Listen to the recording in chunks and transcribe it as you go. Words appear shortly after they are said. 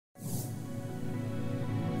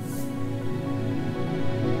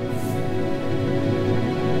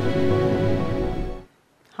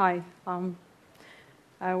Hi.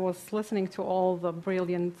 I was listening to all the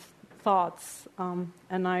brilliant thoughts,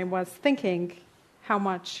 and I was thinking how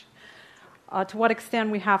much, to what extent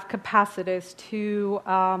we have capacities to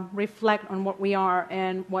reflect on what we are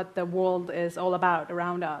and what the world is all about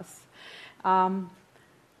around us. I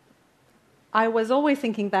was always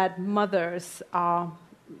thinking that mothers are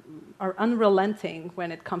unrelenting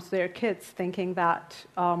when it comes to their kids, thinking that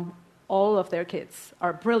all of their kids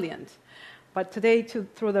are brilliant. But today,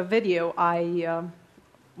 through the video, I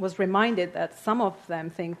was reminded that some of them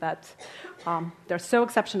think that they're so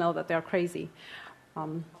exceptional that they're crazy.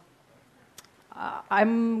 I'm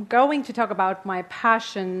going to talk about my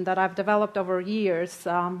passion that I've developed over years,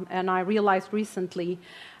 and I realized recently,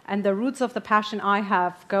 and the roots of the passion I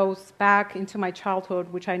have goes back into my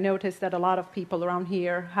childhood, which I noticed that a lot of people around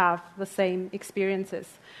here have the same experiences.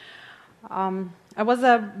 I was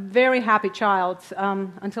a very happy child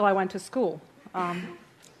until I went to school.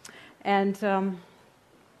 And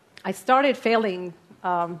I started failing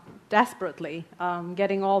desperately,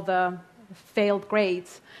 getting all the failed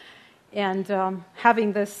grades, and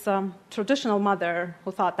having this traditional mother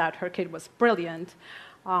who thought that her kid was brilliant.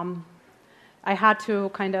 I had to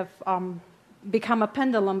kind of become a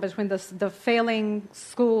pendulum between the failing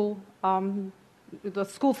school, the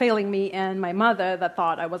school failing me, and my mother that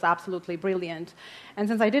thought I was absolutely brilliant. And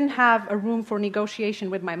since I didn't have a room for negotiation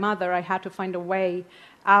with my mother, I had to find a way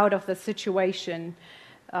out of the situation.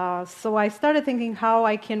 So I started thinking how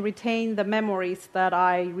I can retain the memories that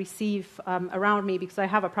I receive around me, because I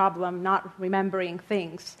have a problem not remembering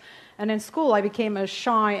things. And in school, I became a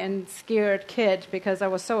shy and scared kid because I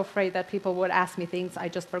was so afraid that people would ask me things I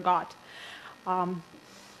just forgot.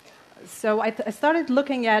 So I started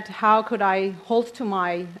looking at how could I hold to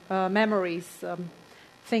my memories,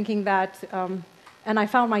 thinking that, and I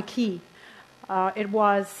found my key. It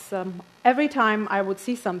was every time I would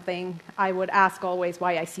see something, I would ask always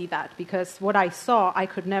why I see that, because what I saw I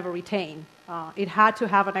could never retain. It had to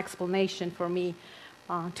have an explanation for me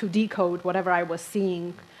to decode whatever I was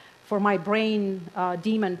seeing, for my brain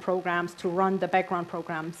demon programs to run the background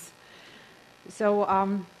programs. So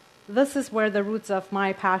this is where the roots of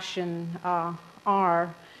my passion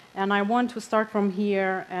are, and I want to start from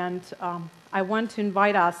here, and I want to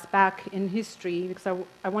invite us back in history, because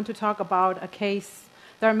I want to talk about a case.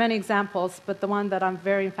 There are many examples, but the one that I'm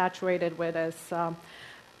very infatuated with is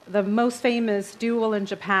the most famous duel in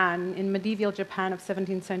Japan, in medieval Japan of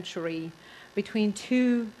 17th century, between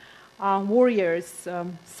two warriors,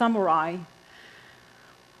 samurai,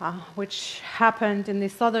 which happened in the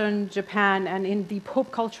southern Japan, and in the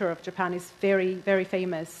pop culture of Japan is very, very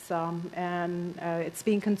famous, and it's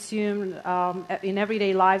being consumed in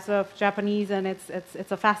everyday lives of Japanese, and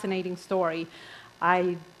it's a fascinating story.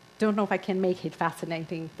 I don't know if I can make it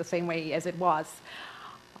fascinating the same way as it was.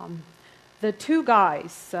 The two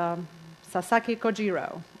guys, Sasaki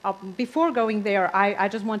Kojiro. Before going there, I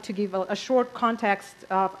just want to give a short context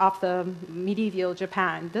of the medieval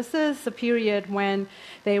Japan. This is a period when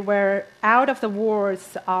they were out of the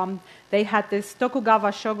wars. They had this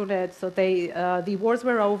Tokugawa shogunate, so the wars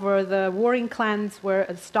were over. The warring clans were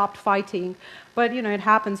stopped fighting, but it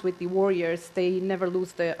happens with the warriors. They never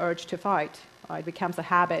lose the urge to fight. It becomes a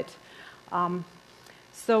habit.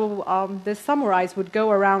 So the samurais would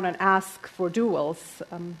go around and ask for duels.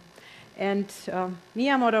 And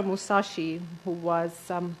Miyamoto Musashi, who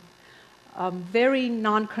was a very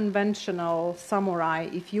non-conventional samurai,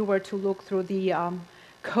 if you were to look through the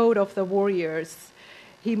code of the warriors,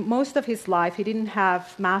 most of his life he didn't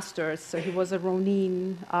have masters, so he was a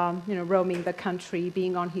ronin, roaming the country,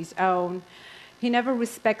 being on his own. He never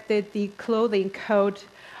respected the clothing code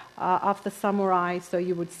of the samurai, so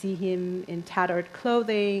you would see him in tattered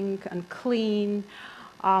clothing, unclean,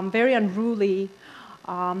 very unruly.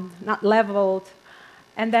 Not leveled.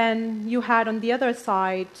 And then you had on the other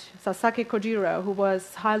side Sasaki Kojiro, who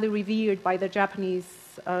was highly revered by the Japanese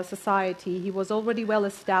society. He was already well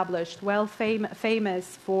established,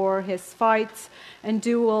 famous for his fights and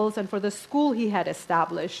duels, and for the school he had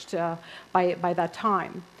established by that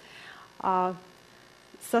time.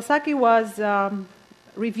 Sasaki was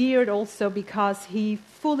revered also because he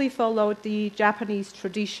fully followed the Japanese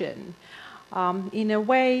tradition. In a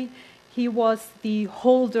way, he was the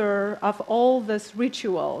holder of all these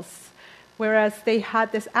rituals, whereas they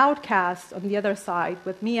had this outcast on the other side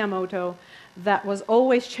with Miyamoto that was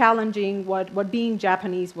always challenging what being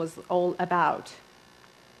Japanese was all about.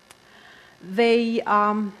 The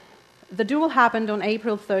duel happened on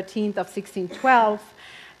April 13th of 1612.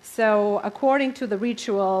 So according to the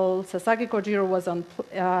ritual, Sasaki Kojiro was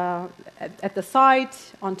at the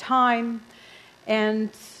site on time, and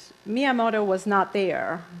Miyamoto was not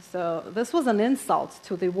there. So this was an insult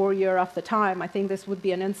to the warrior of the time. I think this would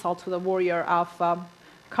be an insult to the warrior of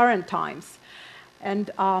current times.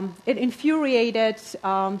 And it infuriated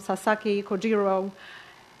Sasaki Kojiro,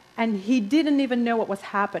 and he didn't even know what was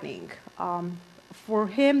happening. For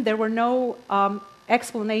him, there were no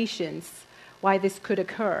explanations why this could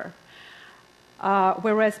occur.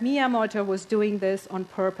 Whereas Miyamoto was doing this on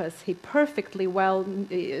purpose. He perfectly well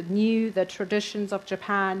knew the traditions of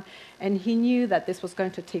Japan, and he knew that this was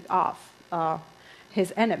going to take off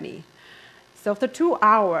his enemy. So after 2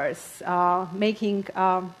 hours making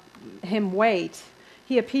him wait,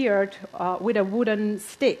 he appeared with a wooden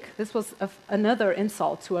stick. This was another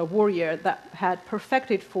insult to a warrior that had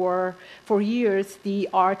perfected for years the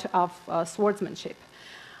art of swordsmanship.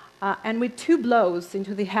 And with 2 blows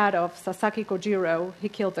into the head of Sasaki Kojiro, he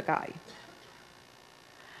killed the guy.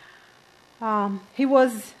 He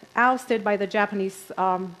was ousted by the Japanese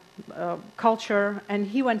culture, and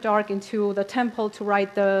he went dark into the temple to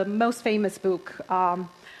write the most famous book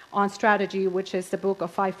on strategy, which is the book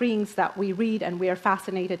of 5 rings that we read, and we are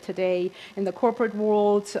fascinated today in the corporate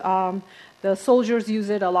world. The soldiers use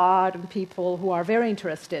it a lot, and people who are very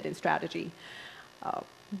interested in strategy.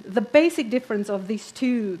 The basic difference of these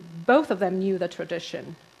two, both of them knew the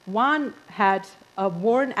tradition. One had a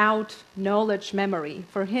worn-out knowledge memory.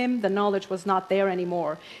 For him, the knowledge was not there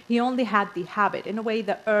anymore. He only had the habit, in a way,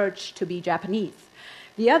 the urge to be Japanese.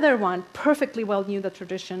 The other one perfectly well knew the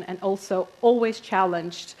tradition and also always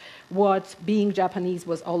challenged what being Japanese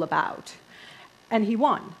was all about. And he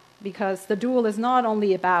won, because the duel is not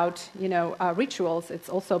only about, rituals, it's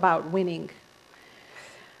also about winning.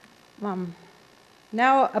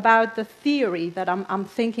 Now about the theory that I'm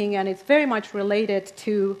thinking, and it's very much related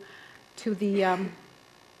to the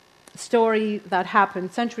story that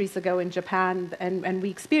happened centuries ago in Japan, and we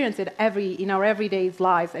experience it in our everyday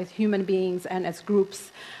lives as human beings and as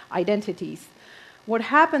groups, identities. What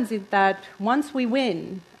happens is that once we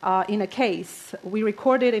win in a case, we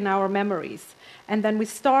record it in our memories, and then we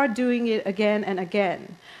start doing it again and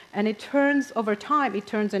again. And over time, it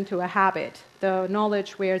turns into a habit. The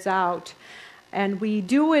knowledge wears out. And we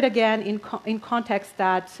do it again in contexts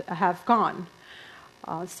that have gone.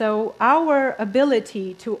 So our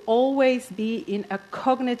ability to always be in a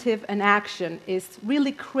cognitive enaction is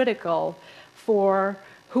really critical for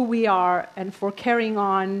who we are and for carrying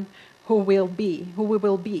on who we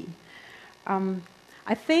will be.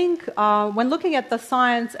 I think when looking at the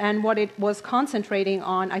science and what it was concentrating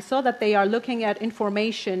on, I saw that they are looking at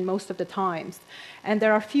information most of the times. And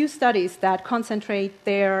there are few studies that concentrate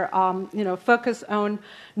their focus on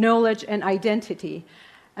knowledge and identity.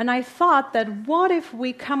 And I thought that what if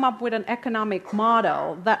we come up with an economic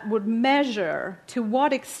model that would measure to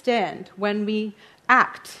what extent when we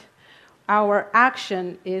act, our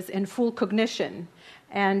action is in full cognition.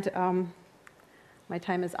 And my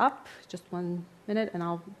time is up, just 1 minute,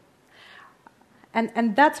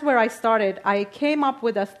 and that's where I started. I came up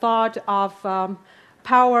with a thought of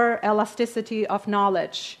power, elasticity of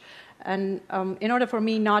knowledge. And in order for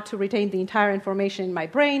me not to retain the entire information in my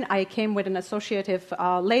brain, I came with an associative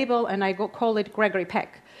label, and I call it Gregory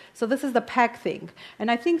Peck. So this is the Peck thing.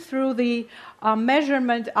 And I think through the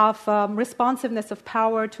measurement of responsiveness of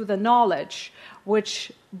power to the knowledge,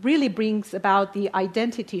 which really brings about the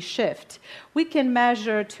identity shift, we can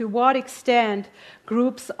measure to what extent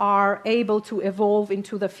groups are able to evolve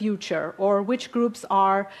into the future, or which groups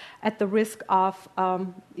are at the risk of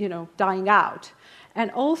dying out. And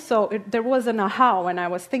also, there was an aha when I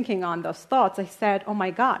was thinking on those thoughts. I said, oh my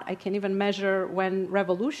God, I can even measure when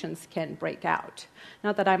revolutions can break out.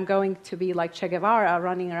 Not that I'm going to be like Che Guevara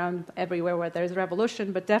running around everywhere where there's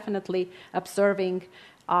revolution, but definitely observing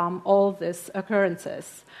all these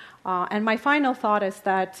occurrences. And my final thought is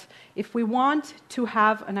that if we want to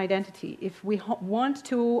have an identity, if we want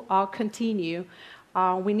to continue,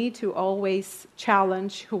 we need to always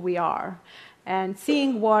challenge who we are. And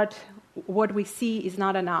seeing what we see is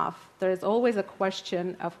not enough. There is always a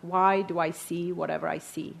question of why do I see whatever I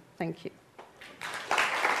see. Thank you.